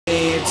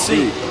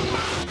see.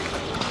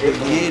 Let's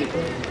get it.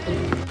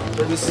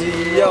 To the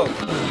CEO.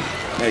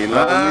 Hey,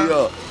 load me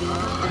up.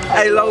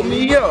 Hey, load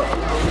me up.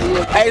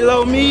 Hey,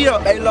 load me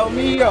up. Hey, load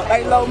me up.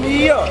 Hey, load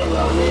me up.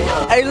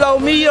 Hey,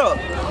 load me up.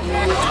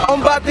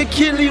 I'm about to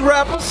kill these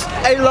rappers.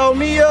 Hey, load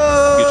me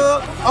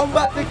up. I'm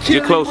about to kill.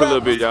 Get close a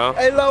little bit, y'all.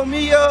 Hey, load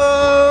me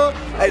up.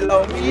 Hey,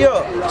 load me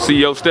up.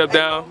 CEO, step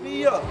down.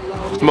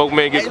 Smoke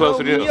man, get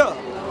closer to him.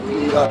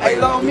 Hey,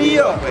 load me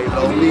up. Hey,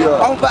 load me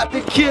up. I'm about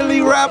to kill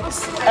these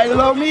rappers. Hey,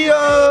 load me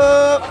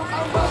up.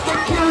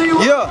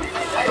 Yeah.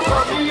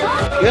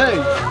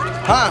 Yeah.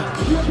 Huh?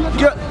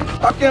 Yeah.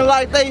 Fucking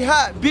like they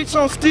hot. Bitch,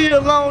 I'm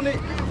still on it.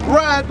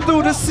 Riding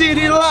through the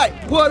city like,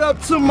 what up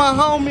to my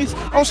homies?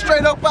 I'm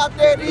straight up out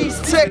that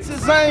East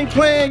Texas, I ain't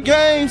playing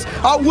games.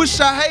 I wish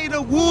a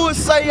hater would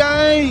say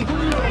I ain't.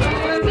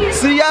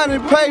 See, I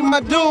done paid my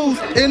dues,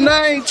 and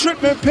I ain't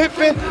tripping,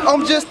 pimping.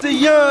 I'm just a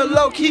young,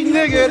 low-key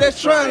nigga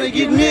that's trying to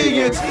get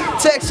millions.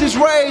 Texas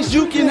raised,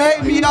 you can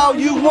hate me all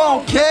you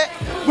want, cat.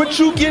 But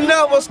you can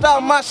never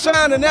stop my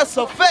shining, that's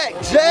a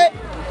fact, Jack.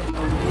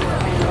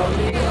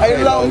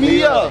 Hey, load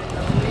me up.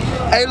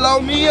 Hey,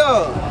 load me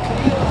up.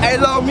 Hey,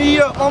 load me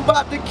up, I'm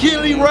about to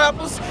kill these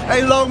rappers.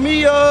 Hey, load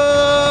me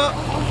up.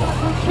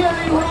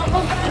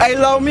 Hey,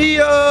 load me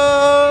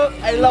up.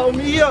 Hey, load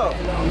me up.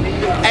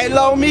 Hey,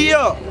 load me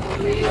up.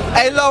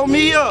 Hey, load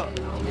me up.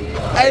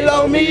 Hey,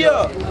 load me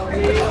up.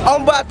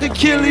 I'm about to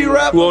kill these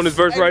rappers. Who on this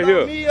verse right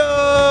here? Me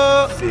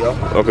up.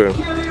 Okay.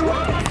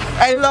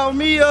 Hey, load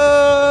me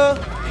up.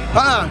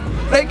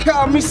 They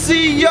call me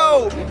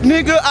CEO.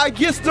 Nigga, I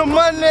get the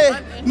money.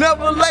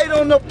 Never late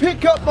on the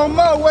pickup, I'm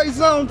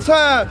always on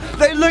time.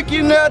 They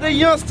looking at a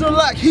youngster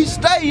like he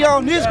stay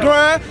on his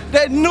grind.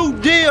 That new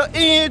deal,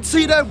 ENT,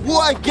 that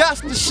boy got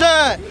to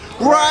shine,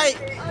 right?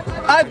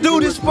 I do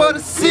this for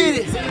the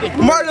city.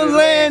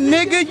 Murderland,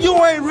 nigga,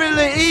 you ain't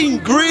really eating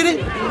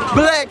greedy.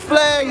 Black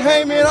flag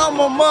hanging, I'm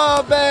a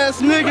mob ass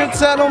nigga.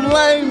 Tell them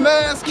lame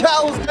ass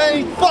cowards they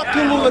ain't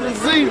fucking with a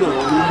zero.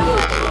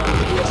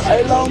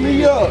 Hey, load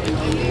me up.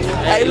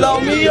 Hey,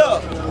 load me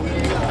up.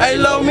 Hey,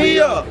 load me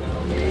up.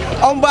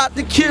 I'm about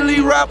to kill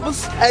these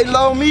rappers. Hey,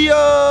 load me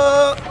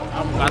up.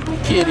 I'm about to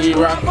kill these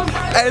rappers.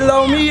 Hey,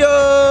 load me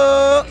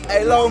up.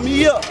 Hey, load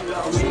me up.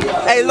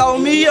 Hey, load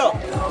me up.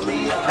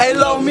 Hey,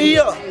 load me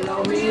up.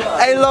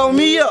 Hey, load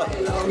me up.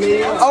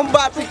 I'm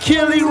about to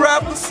kill these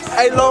rappers.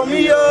 Hey, load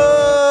me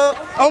up.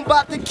 I'm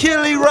about to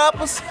kill these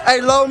rappers.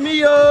 Hey, load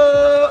me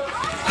up.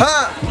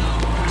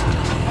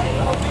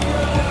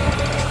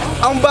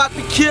 I'm about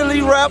to kill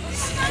these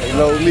rappers. Hey,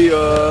 load me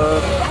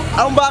up.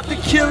 I'm about to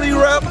kill these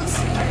rappers.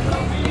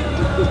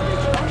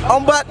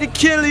 I'm about to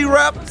kill these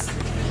rappers.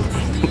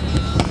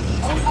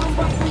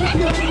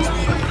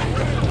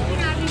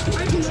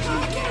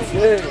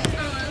 Yeah.